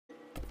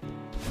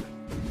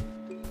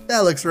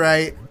That looks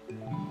right.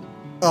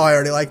 Oh, I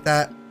already like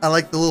that. I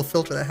like the little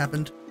filter that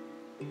happened.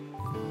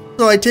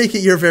 So I take it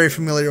you're very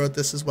familiar with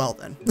this as well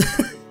then.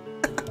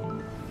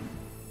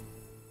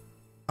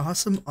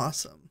 Awesome,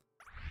 awesome.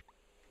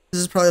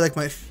 This is probably like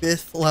my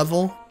 5th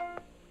level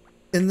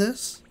in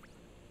this.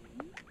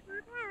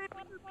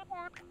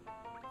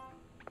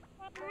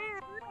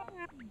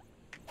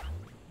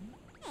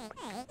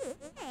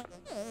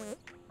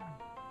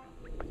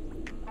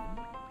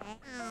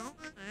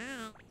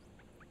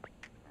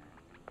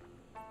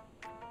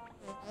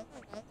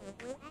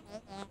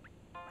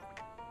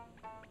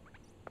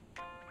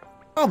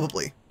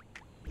 Probably.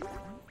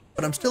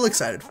 But I'm still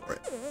excited for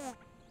it.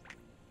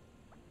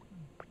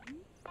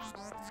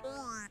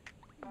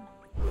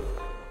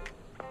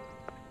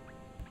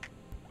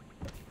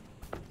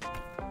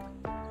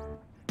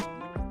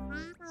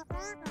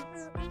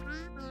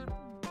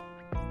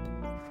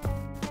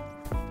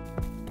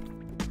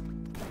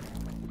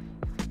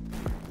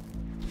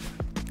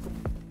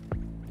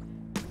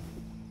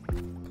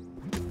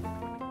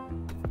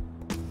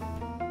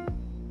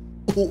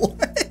 What?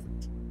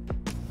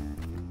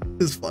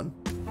 This is fun.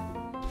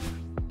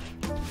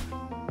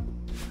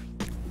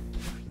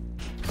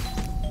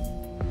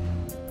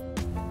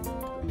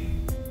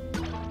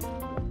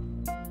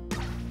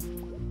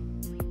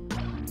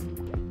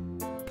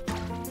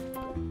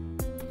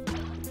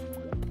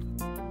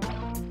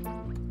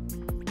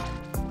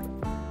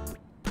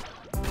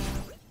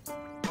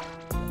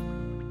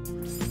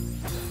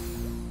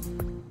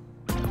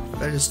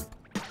 I just...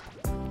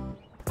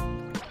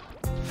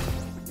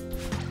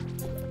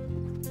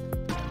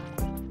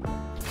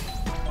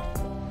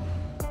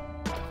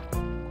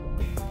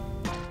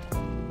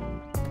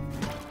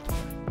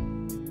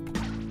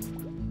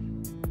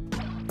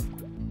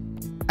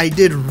 I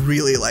did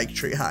really like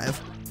Tree Hive.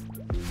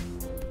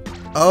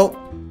 Oh.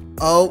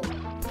 Oh.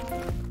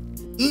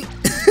 Eat.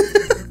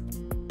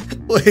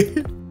 Wait.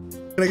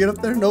 Can I get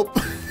up there? Nope.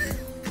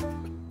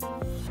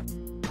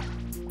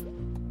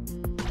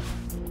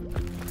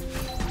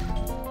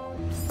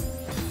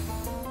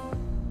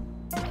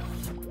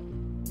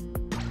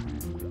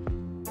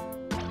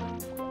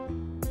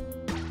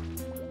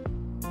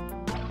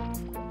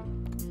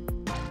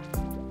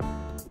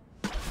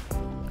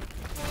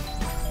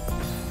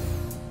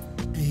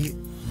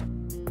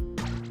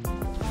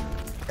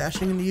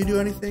 Dashing, do you do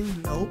anything?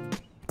 Nope.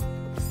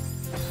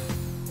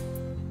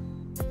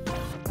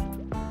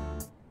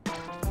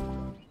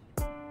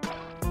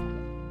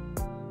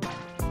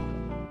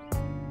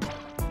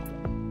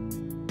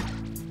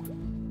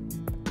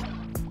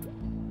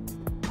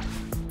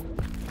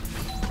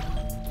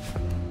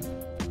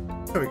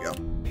 There we go.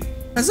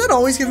 Has that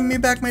always given me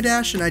back my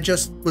dash and I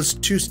just was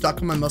too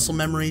stuck in my muscle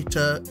memory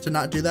to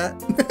not do that?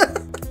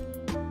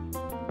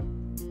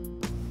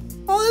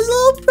 Oh, this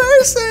little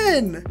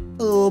person!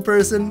 Hello, little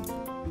person.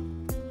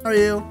 How are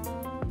you?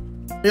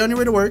 Are you on your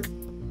way to work?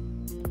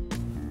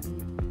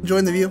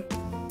 Enjoying the view?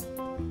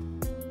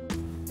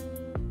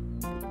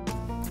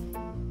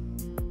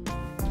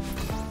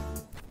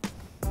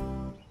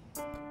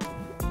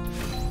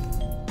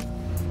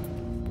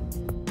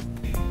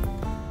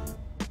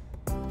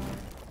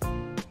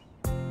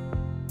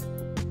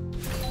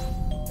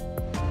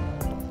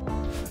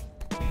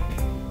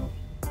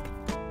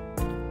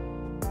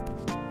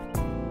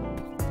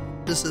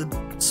 Just a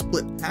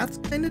split paths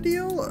kind of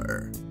deal,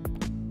 or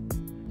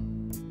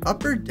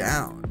up or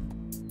down?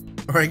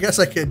 Or I guess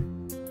I could...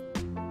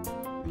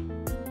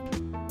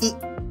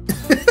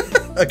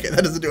 Okay,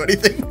 that doesn't do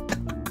anything.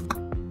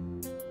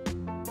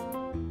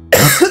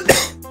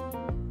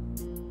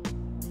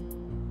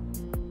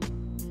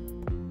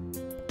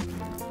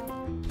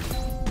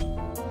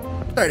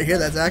 Sorry to hear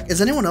that, Zach.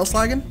 Is anyone else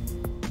lagging?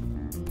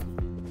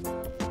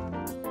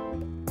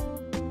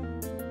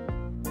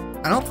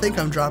 I don't think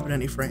I'm dropping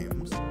any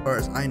frames, as far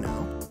as I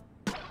know.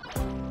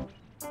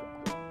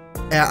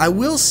 Yeah, I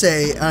will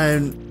say,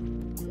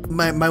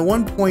 my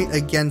one point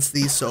against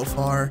these so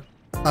far,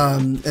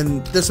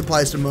 and this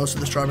applies to most of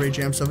the Strawberry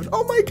Jam stuff.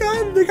 Oh my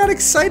god, they got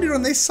excited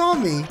when they saw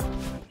me.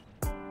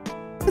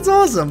 It's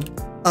awesome.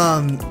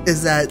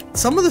 Is that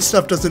some of the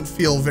stuff doesn't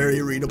feel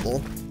very readable.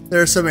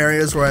 There are some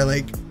areas where I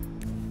like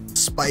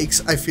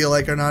spikes I feel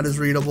like are not as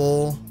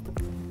readable.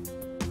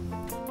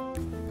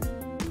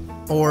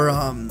 Or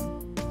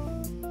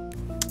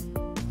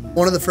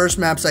one of the first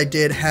maps I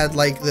did had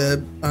like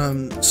the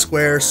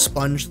square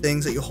sponge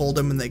things that you hold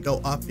them and they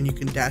go up and you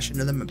can dash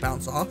into them and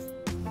bounce off.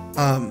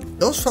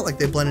 Those felt like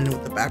they blended in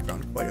with the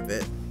background quite a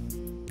bit.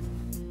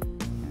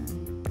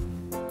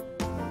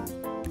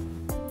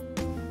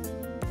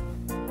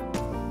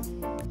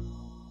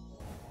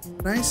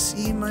 Can I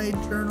see my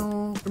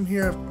journal from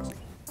here? Of course.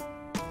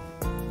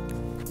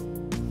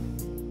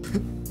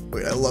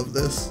 Wait, I love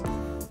this.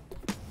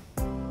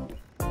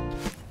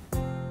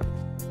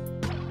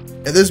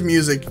 Yeah, this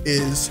music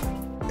is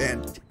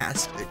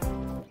fantastic.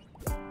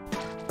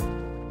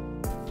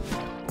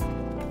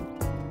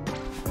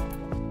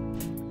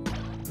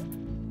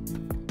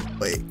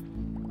 Wait.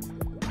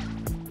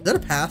 Is that a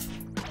path?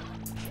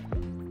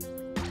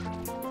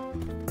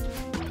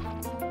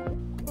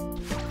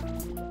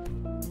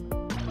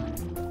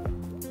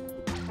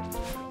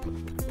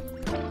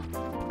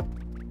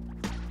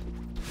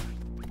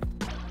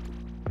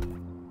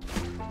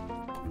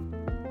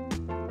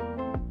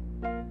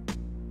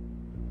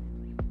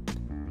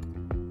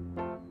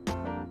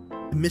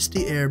 The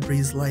misty air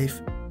breathes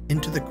life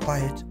into the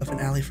quiet of an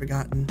alley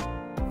forgotten.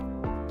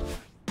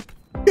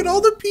 Look at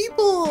all the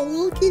people!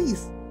 Little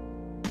kitties!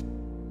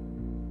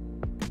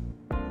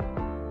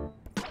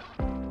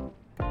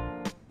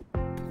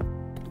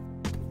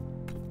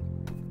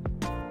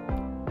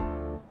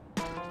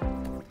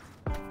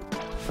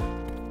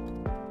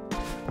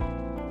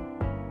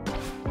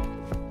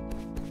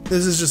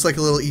 This is just like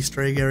a little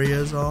Easter egg area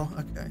is all.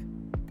 Okay.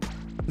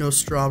 No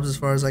strobs as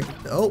far as I can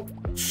tell.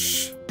 Oh,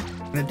 shh.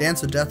 I'm gonna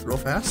dance to death real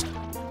fast.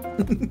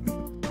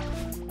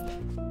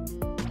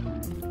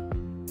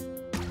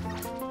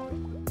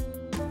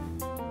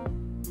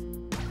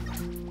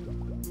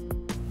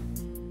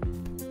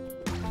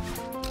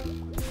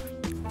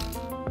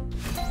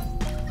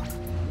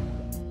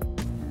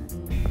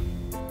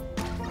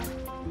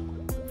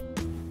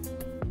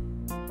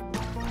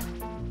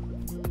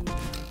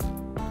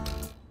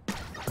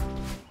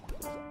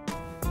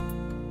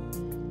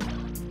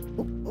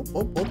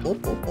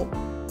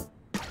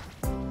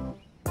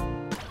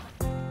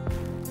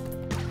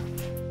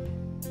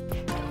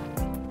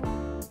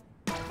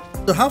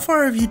 So how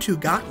far have you two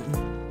gotten?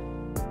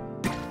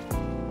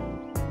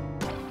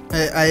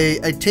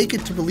 I take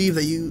it to believe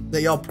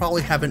that y'all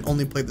probably haven't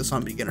only played this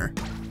on beginner.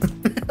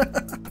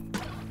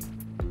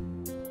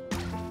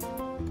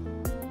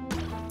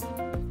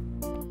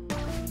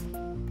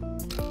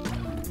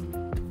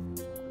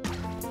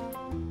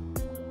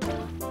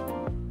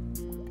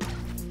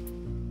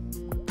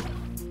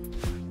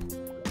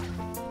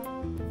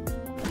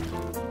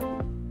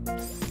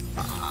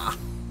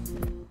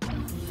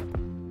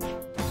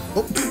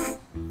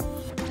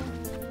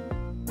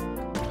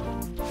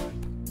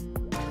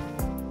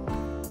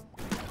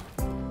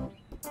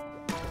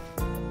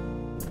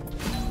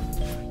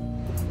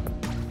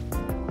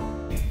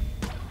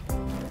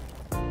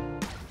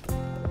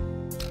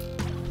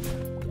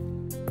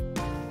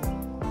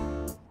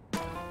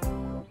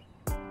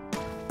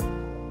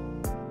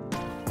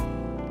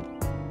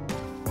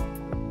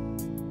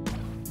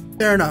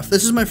 Fair enough.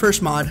 This is my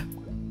first mod.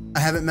 I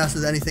haven't messed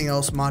with anything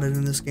else modded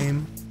in this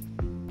game.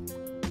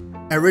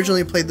 I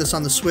originally played this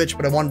on the Switch,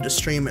 but I wanted to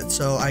stream it,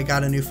 so I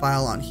got a new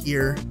file on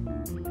here.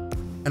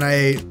 And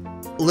I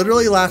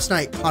literally last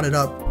night caught it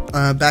up,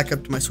 back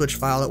up to my Switch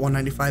file at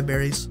 195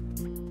 berries.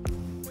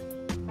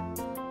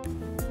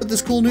 But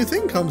this cool new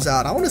thing comes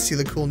out. I want to see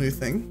the cool new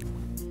thing.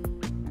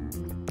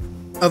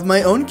 Of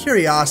my own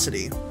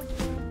curiosity,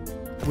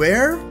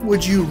 where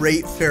would you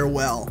rate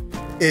Farewell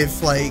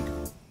if, like...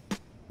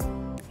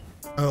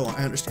 Oh,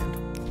 I understand.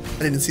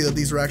 I didn't see that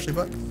these were actually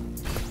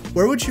buttons.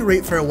 Where would you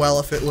rate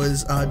Farewell if it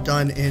was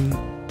done in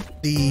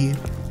the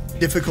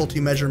difficulty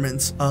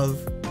measurements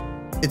of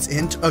its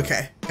int?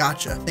 Okay,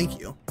 gotcha. Thank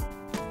you.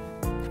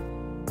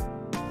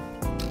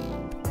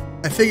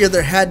 I figured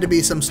there had to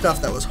be some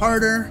stuff that was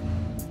harder,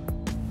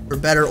 for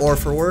better or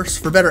for worse.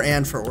 For better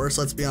and for worse,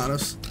 let's be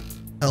honest.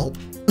 Help.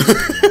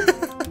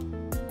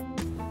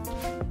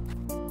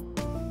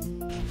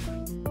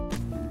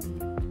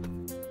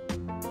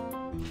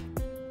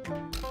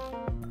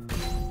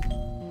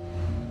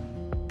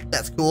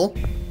 That's cool.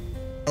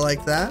 I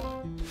like that.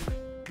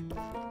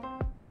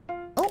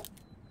 Oh.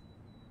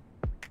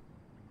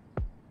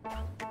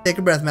 Take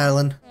a breath,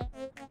 Madeline.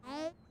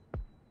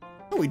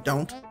 No, we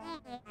don't.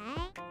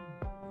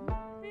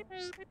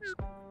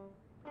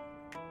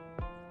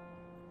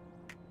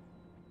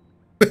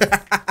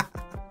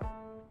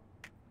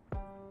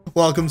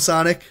 Welcome,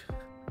 Sonic.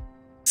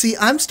 See,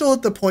 I'm still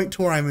at the point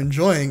to where I'm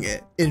enjoying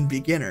it in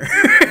beginner.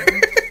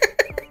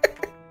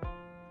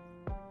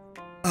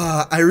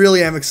 I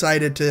really am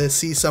excited to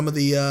see some of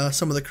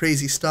the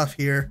crazy stuff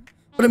here.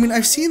 But I mean,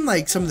 I've seen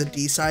like some of the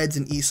D-sides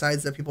and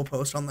E-sides that people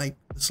post on like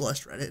the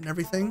Celeste Reddit and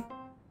everything.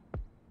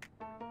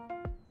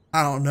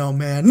 I don't know,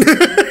 man.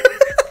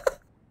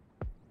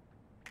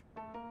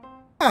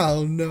 I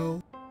don't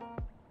know.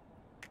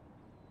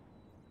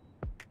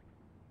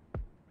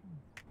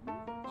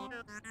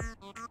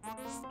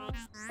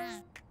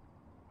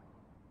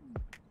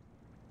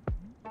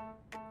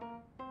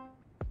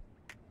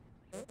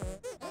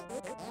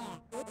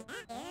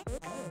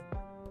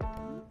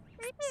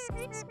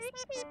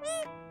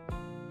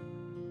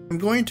 I'm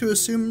going to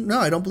assume... No,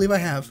 I don't believe I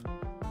have.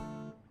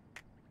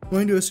 I'm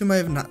going to assume I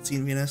have not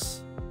seen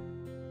Venus.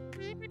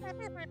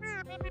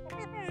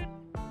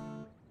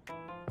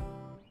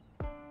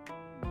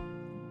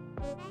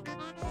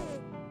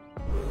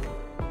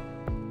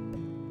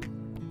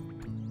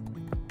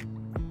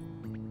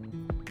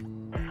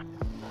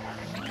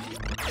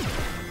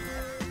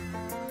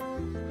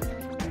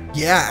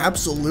 Yeah,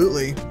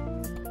 absolutely.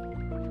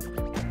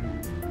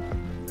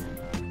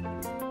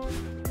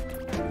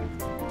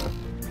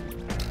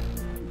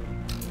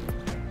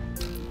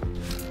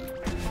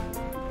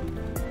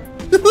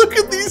 Look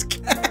at these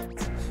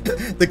cats.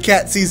 The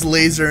cat sees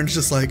laser and it's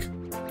just like...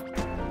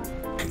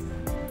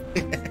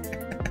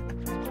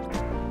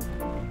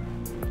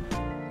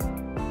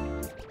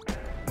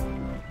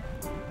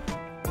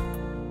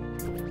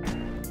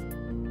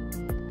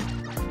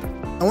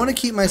 I want to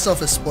keep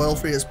myself as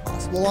spoil-free as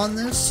possible on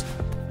this,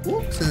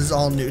 since it's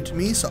all new to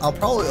me, so I'll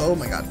probably... Oh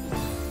my god.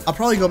 I'll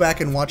probably go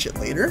back and watch it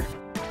later.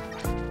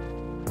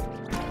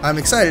 I'm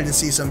excited to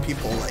see some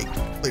people like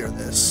clear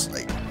this,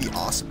 like be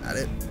awesome at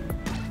it.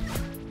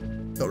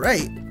 Go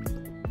right.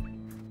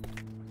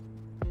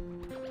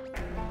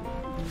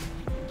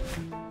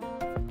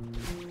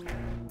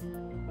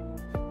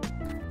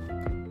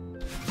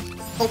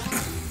 Oh.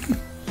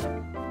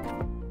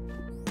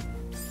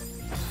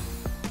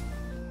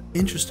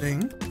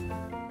 Interesting.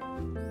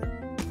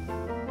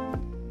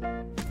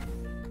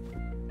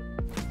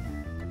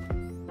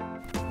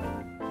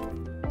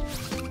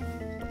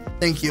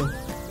 Thank you.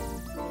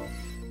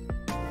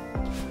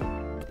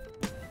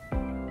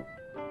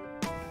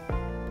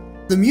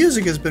 The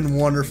music has been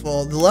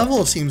wonderful. The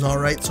level seems all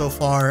right so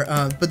far,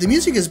 but the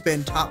music has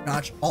been top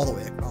notch all the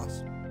way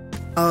across.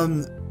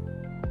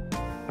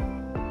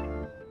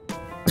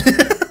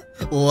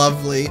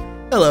 Lovely.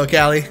 Hello,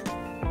 Callie.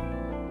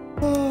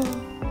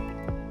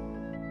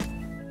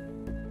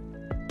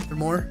 There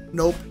more?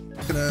 Nope.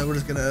 We're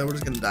just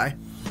gonna die.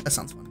 That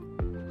sounds fun.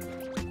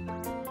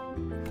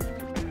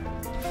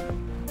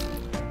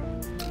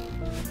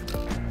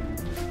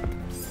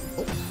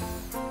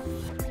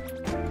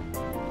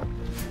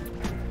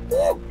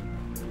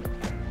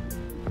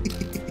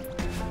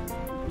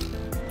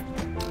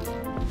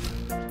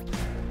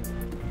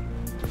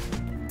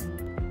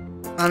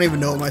 I don't even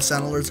know what my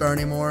sound alerts are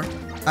anymore.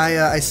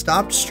 I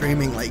stopped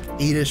streaming like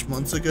 8-ish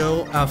months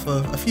ago off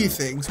of a few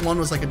things. One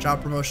was like a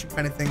job promotion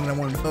kind of thing that I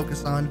wanted to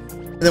focus on.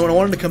 And then when I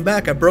wanted to come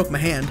back, I broke my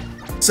hand.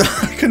 So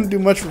I couldn't do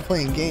much for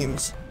playing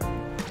games.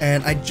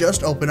 And I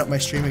just opened up my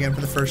stream again for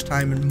the first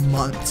time in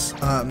months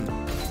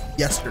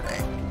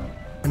yesterday.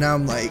 And now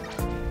I'm like,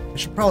 I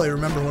should probably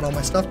remember what all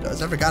my stuff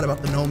does. I forgot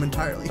about the gnome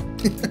entirely.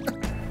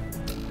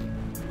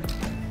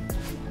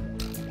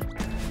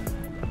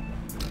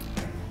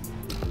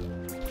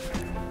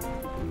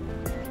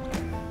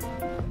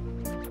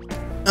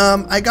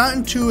 I got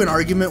into an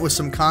argument with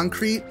some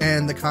concrete,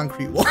 and the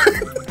concrete won.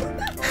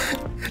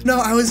 No,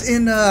 I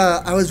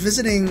was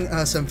visiting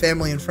some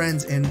family and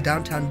friends in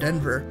downtown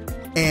Denver,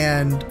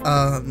 and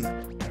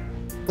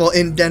well,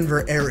 in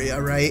Denver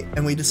area, right?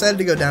 And we decided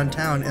to go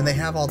downtown, and they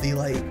have all the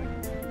like,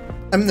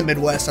 I'm in the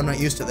Midwest, I'm not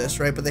used to this,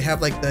 right? But they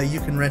have like you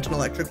can rent an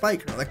electric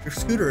bike or electric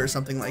scooter or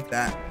something like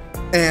that.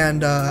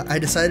 And I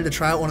decided to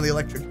try out one of the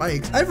electric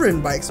bikes. I've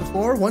ridden bikes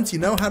before. Once you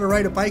know how to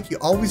ride a bike, you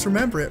always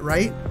remember it,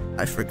 right?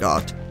 I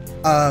forgot.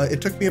 It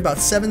took me about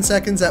 7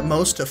 seconds at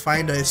most to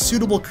find a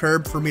suitable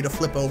curb for me to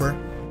flip over.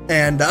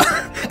 And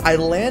I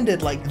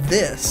landed like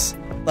this.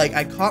 Like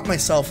I caught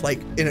myself like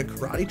in a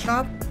karate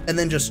chop and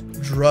then just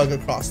drug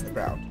across the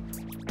ground.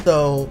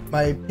 So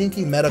my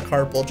pinky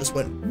metacarpal just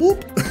went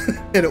whoop.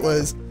 And it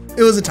was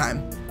a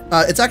time.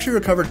 It's actually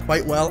recovered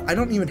quite well. I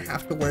don't even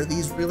have to wear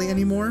these really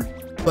anymore.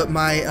 But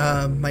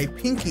my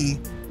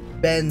pinky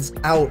bends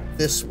out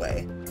this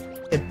way.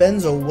 It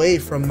bends away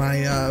from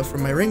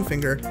my ring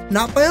finger,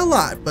 not by a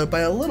lot, but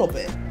by a little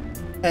bit.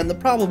 And the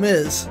problem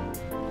is,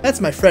 that's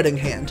my fretting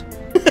hand.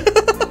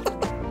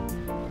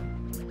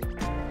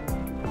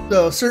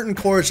 So certain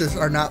chords just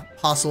are not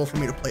possible for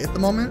me to play at the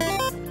moment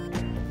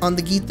on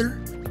the guitar.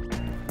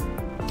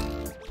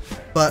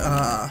 But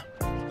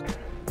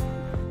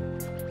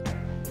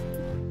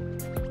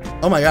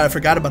oh my god, I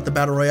forgot about the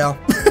battle royale.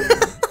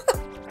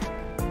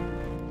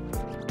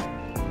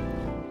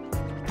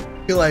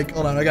 Feel like,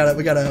 hold on, we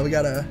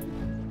gotta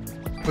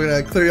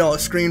clear y'all a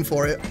screen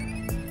for it.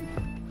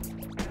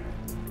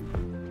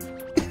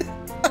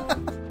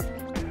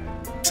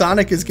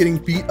 Sonic is getting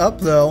beat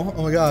up though.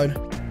 Oh my god.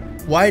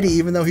 Whitey,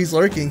 even though he's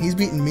lurking, he's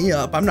beating me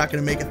up. I'm not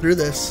gonna make it through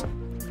this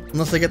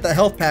unless I get that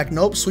health pack.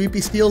 Nope,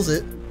 Sweepy steals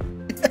it.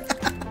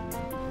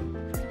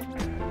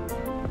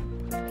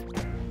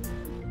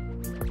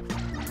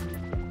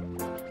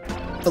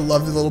 I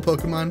love the little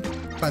Pokemon.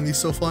 I find these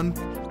so fun.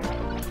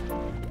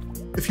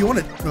 If you want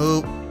to,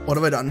 oh, what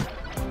have I done?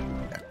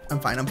 Okay,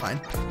 I'm fine.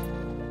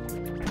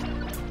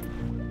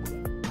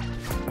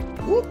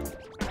 Whoop.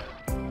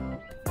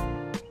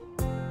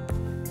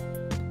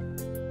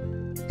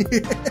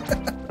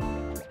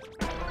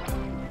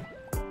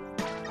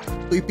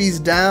 Sleepy's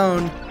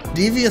down.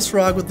 Devious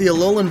Frog with the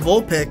Alolan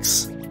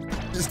Vulpix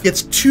just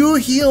gets 2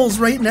 heals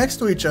right next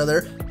to each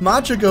other.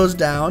 Matcha goes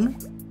down.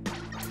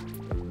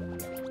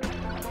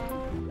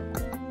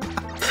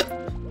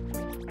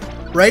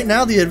 Right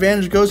now, the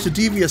advantage goes to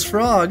Devious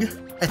Frog.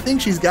 I think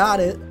she's got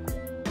it.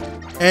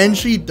 And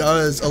she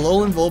does.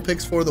 Alolan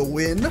Vulpix for the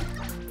win.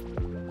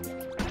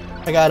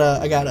 I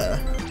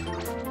gotta.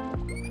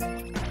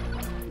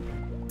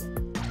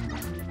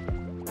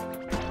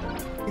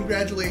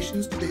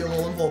 Congratulations to the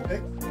Alolan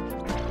Vulpix.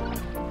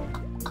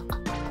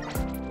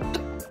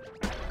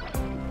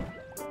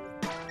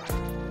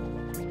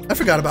 I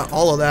forgot about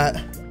all of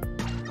that.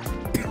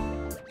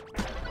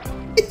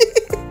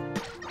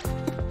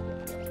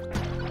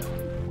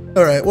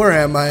 Alright, where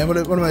am I? What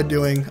am I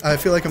doing? I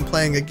feel like I'm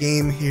playing a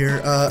game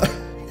here.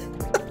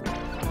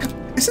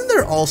 Isn't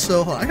there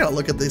also... Hold on, I gotta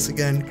look at this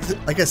again.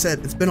 Like I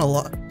said, it's been a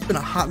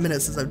hot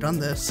minute since I've done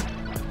this.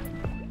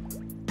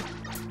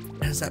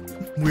 There's that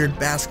weird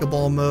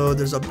basketball mode.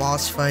 There's a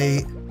boss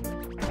fight.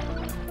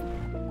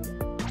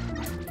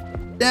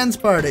 Dance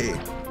party.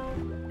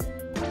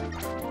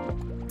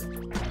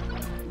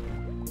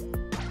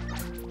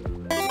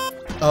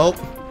 Oh.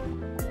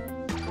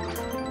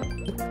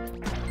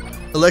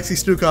 Alexei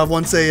Stukov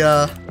wants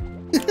a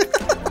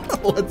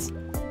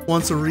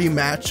wants a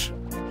rematch.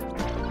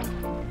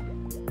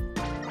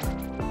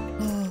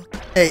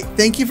 Hey,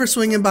 thank you for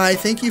swinging by.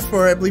 Thank you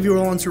for, I believe you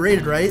were once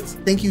rated, right?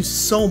 Thank you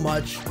so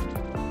much.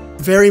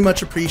 Very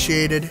much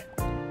appreciated.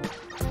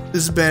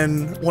 This has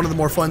been one of the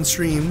more fun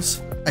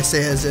streams. I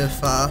say as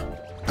if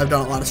I've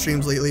done a lot of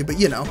streams lately, but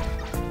you know.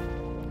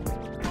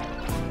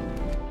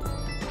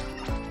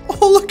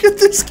 Oh, look at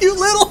this cute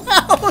little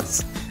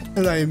house!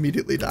 And I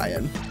immediately die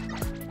in.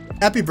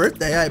 Happy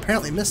birthday, I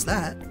apparently missed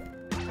that.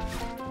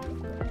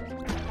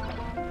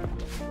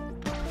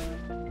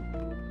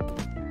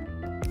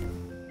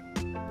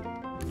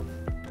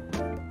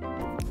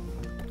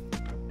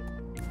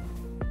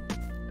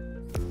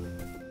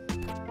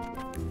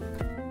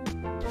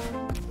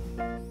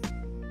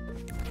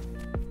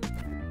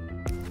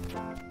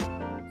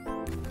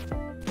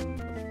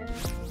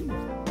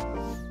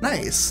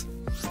 Nice.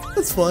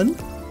 That's fun. Is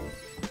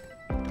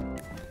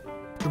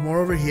there more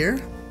over here?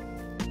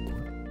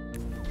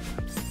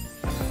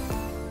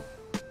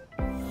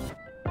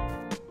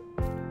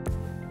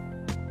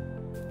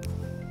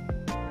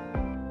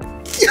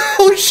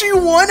 Yo, she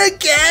won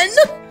again?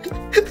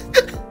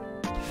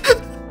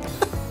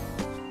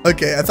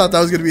 Okay, I thought that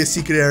was gonna be a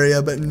secret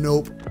area, but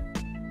nope.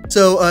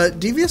 So,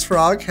 Devious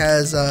Frog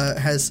has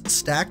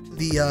stacked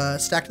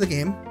the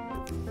game,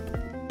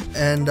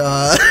 and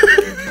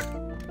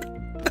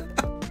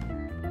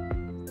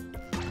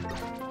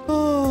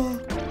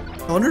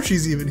I wonder if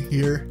she's even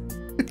here.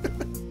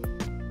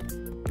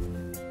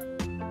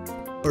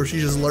 Or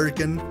she's just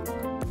lurking.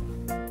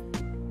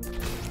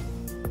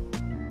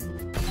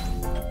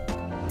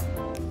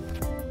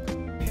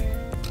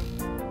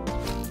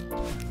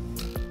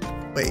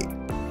 Wait.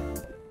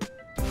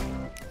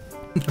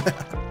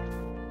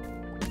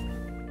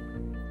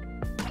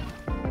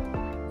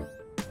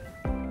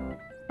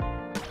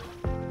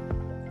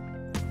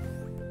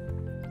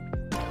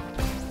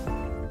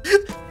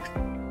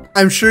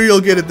 I'm sure you'll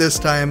get it this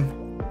time.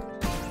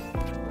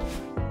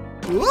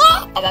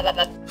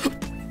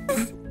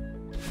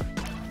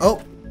 Oh,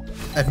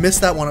 I've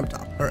missed that one up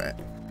top. All right,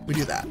 we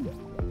do that.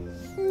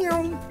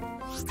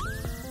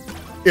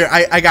 Here,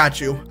 I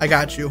got you. I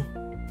got you.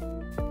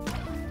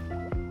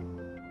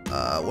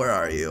 Where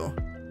are you?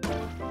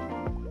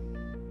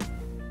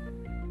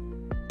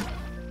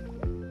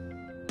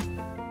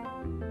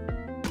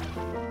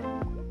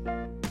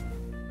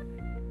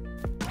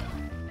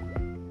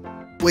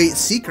 Wait,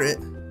 secret?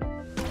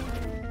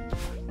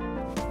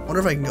 Wonder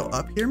if I can go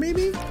up here,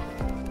 maybe?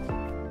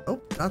 Oh,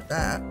 not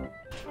that.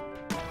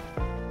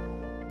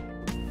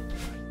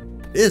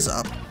 It is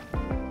up.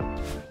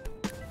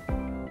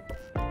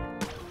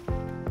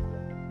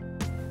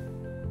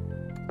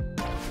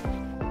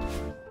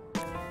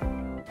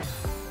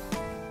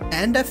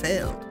 And I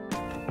failed.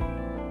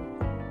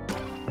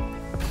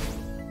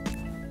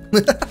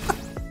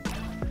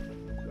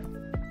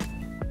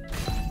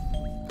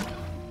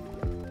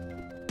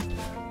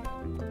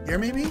 Here,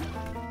 maybe?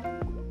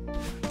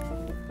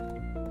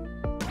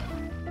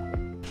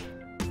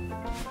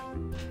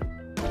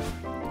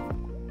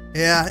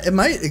 Yeah, it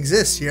might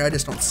exist here, I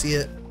just don't see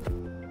it.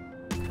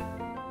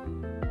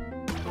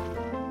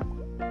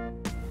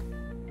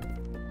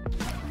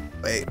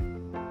 Wait.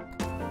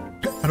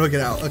 How do I get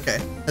out? Okay.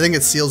 I think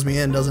it seals me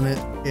in, doesn't it?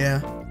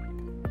 Yeah.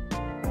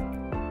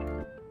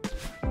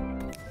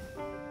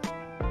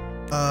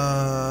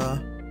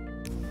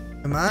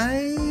 Am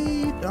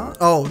I done?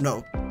 Oh,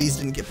 no. These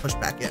didn't get pushed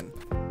back in.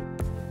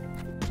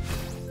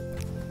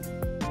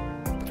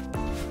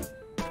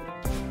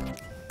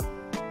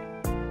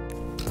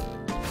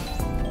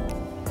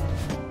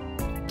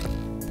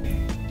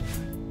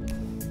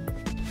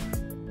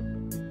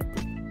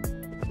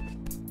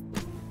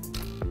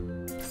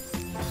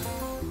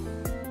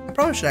 I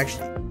probably should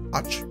actually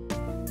watch.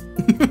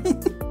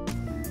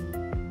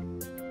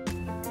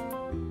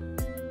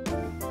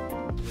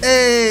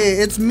 Hey,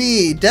 it's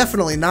me.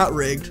 Definitely not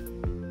rigged.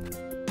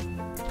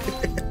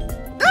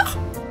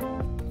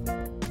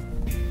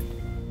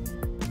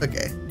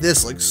 Okay,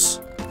 this looks...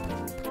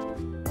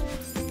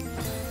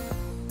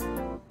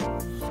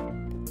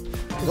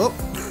 Whoop.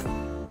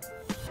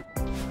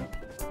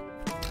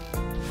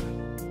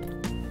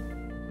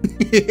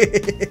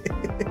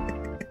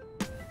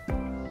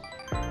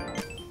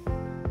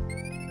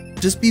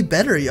 Just be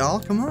better, y'all.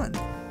 Come on.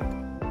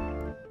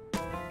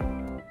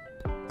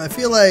 I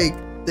feel like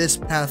this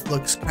path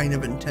looks kind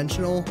of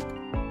intentional,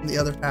 and the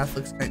other path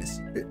looks kind of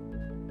secret.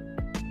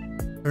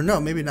 Or no,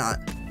 maybe not.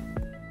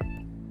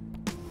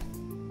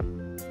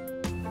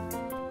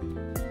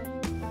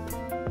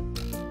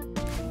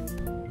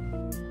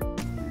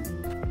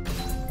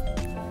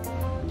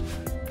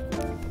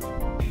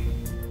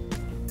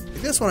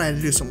 This one I had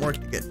to do some work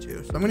to get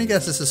to, so I'm gonna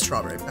guess this is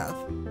Strawberry Path.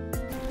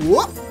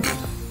 Whoop!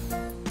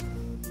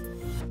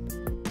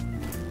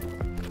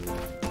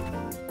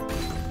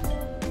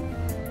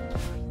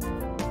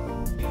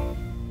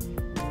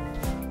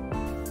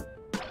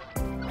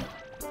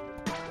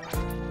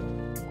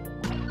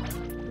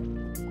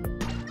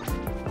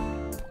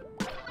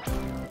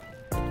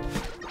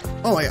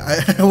 Oh,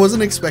 I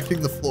wasn't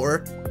expecting the floor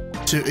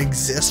to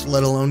exist,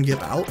 let alone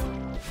give out.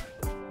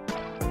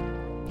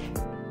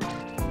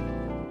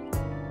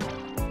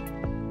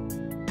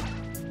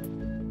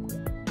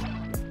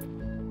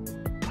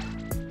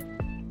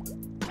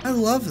 I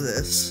love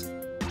this.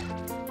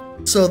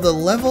 So the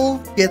level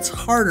gets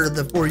harder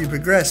the more you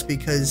progress,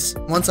 because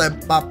once I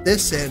pop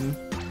this in,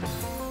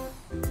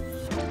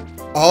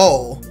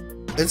 oh,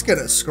 it's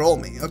gonna scroll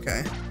me.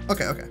 Okay,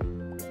 okay, okay.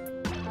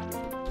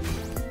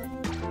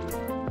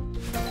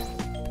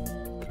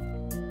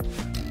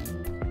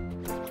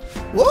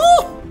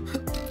 Whoa!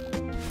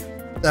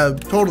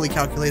 Totally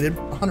calculated,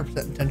 100%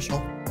 intentional.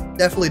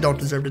 Definitely don't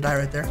deserve to die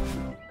right there.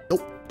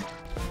 Nope.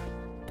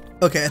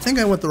 Okay, I think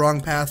I went the wrong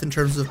path in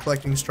terms of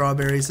collecting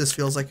strawberries. This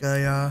feels like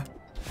a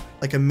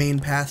main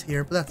path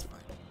here, but that's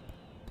fine.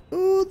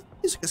 Ooh, the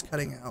music is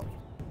cutting out.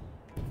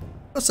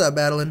 What's up,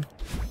 Madeline?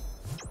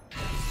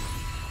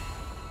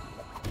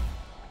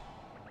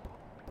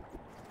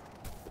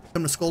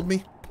 Come to scold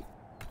me?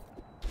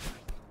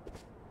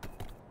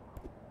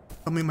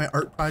 Tell me my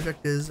art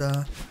project is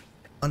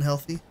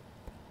unhealthy.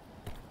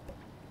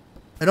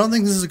 I don't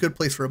think this is a good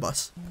place for a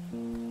bus.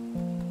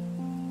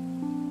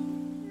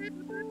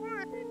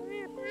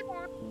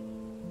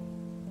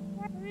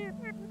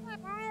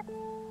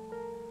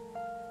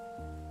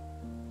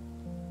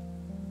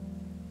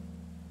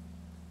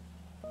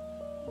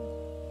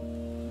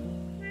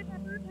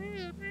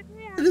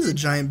 It is a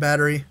giant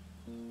battery.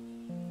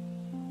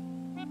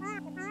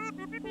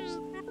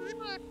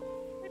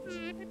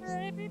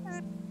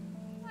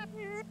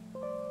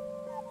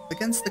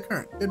 Against the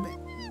current, could be.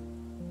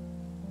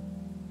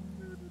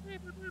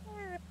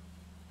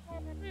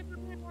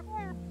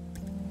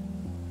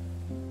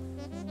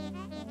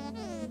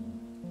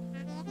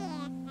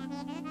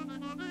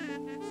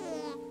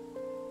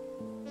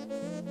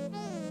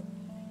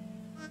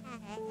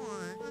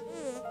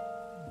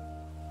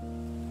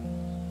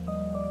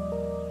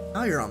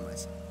 Now you're on my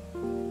side.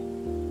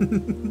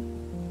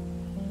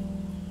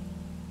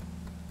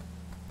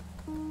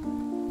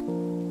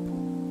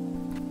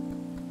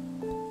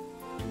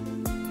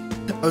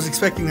 I was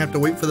expecting to have to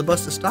wait for the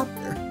bus to stop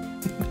there.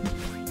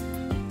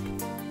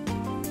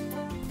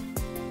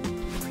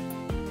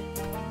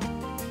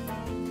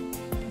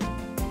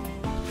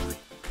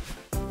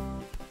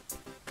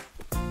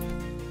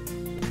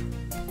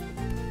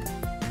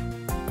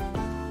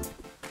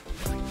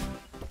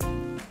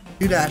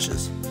 Two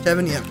dashes.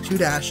 Devin, you have 2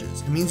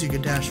 dashes. It means you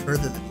could dash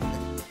further than you think.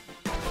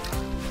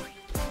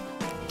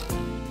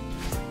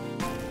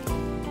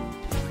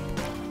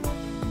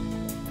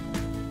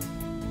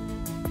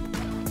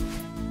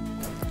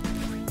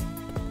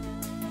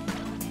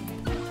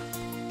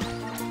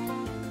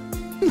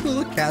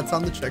 The cats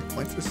on the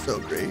checkpoints are so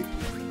great.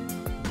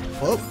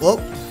 Whoa, whoa.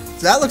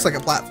 So that looks like a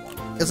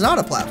platform. It's not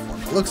a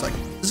platform. It looks like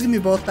it. Does it give me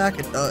both back?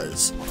 It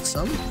does.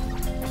 Awesome.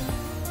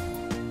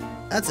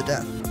 That's a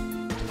death.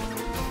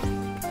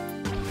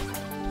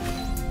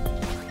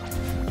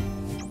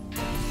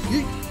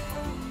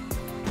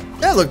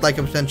 That looked like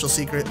a potential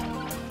secret.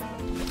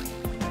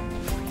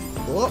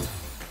 Whoa.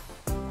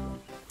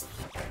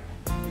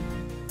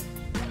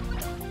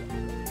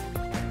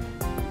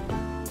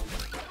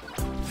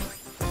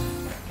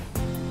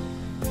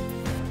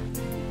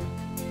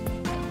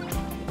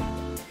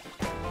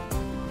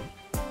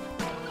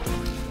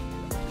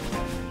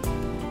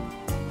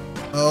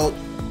 Oh.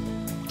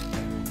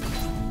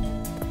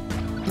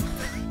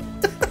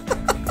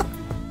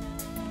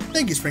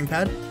 Thank you,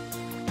 Springpad.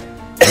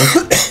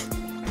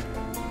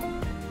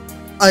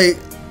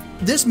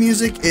 This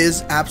music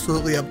is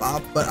absolutely a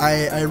bop, but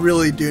I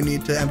really do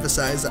need to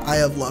emphasize that I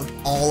have loved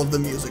all of the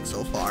music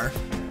so far.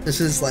 This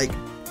is like,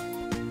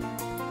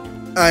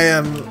 I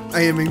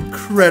am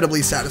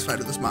incredibly satisfied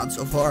with this mod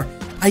so far.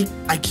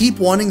 I keep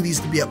wanting these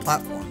to be a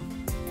platform.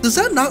 Does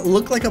that not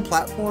look like a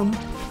platform?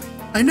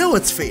 I know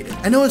it's faded.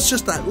 I know it's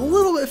just that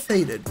little bit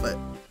faded, but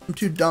I'm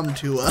too dumb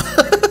to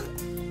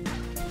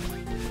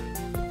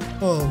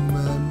Oh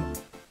man.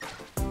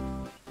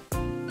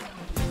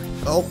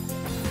 Oh.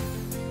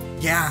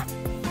 Yeah.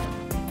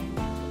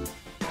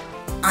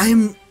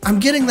 I'm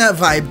getting that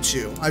vibe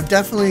too. I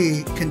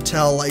definitely can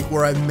tell like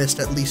where I've missed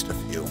at least a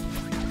few.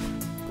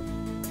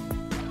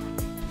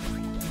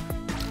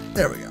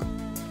 There we go.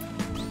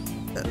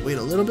 Gotta wait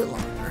a little bit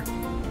longer.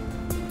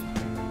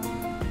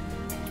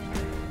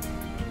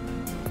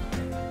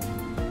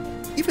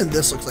 Even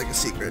this looks like a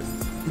secret.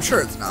 I'm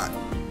sure it's not.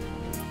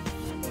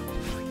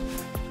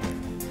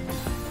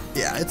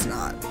 Yeah, it's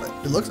not, but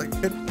it looks like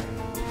it could be.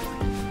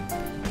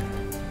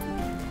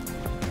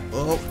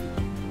 Oh.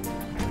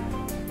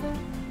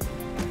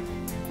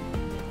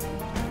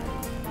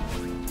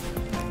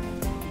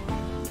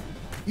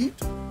 Eat.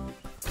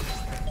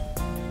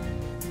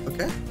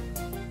 Okay.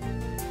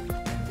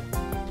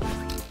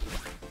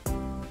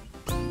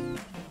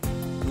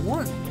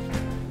 One.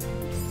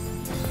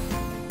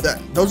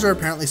 Those are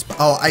apparently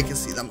oh, I can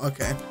see them.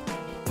 Okay.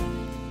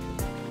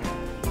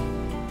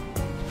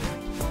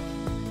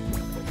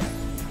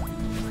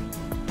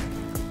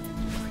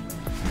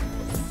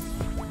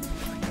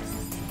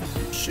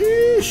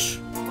 Sheesh.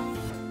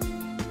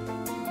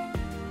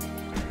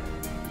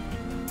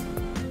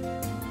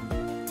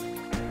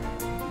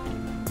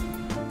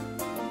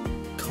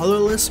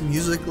 colorless,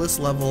 musicless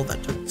level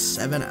that took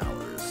 7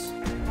 hours.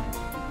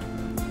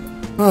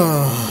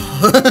 Oh.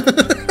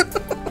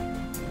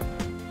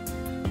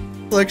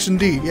 Selection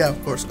D, yeah,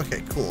 of course.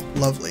 Okay, cool,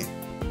 lovely.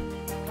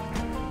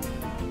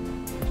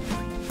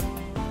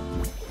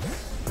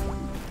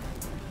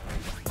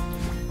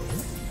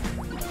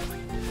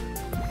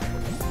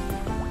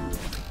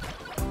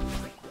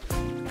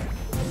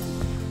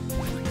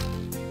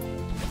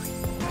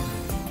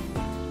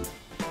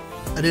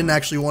 I didn't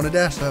actually want to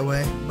dash that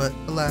way, but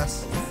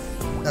alas,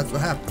 that's what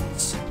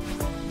happens.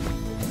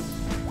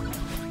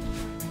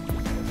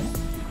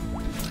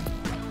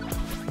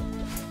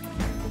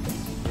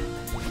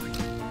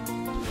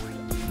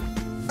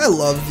 I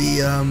love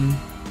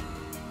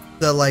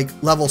the like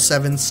level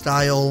 7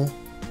 style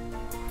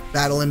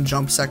battle and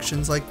jump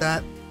sections like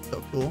that.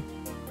 So cool.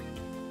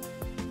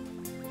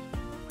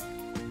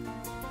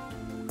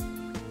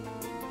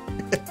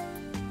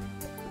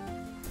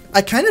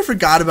 I kind of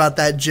forgot about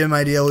that gym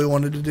idea we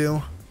wanted to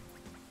do.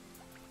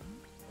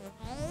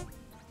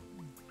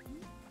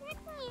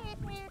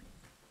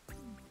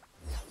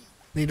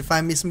 Need to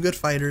find me some good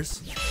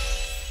fighters.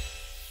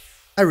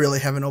 I really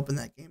haven't opened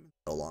that game in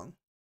so long.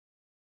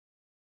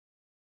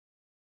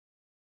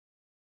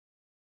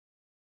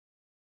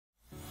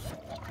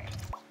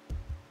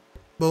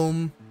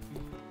 Boom.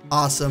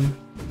 Awesome.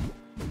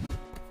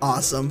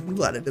 Awesome. I'm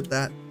glad I did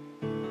that.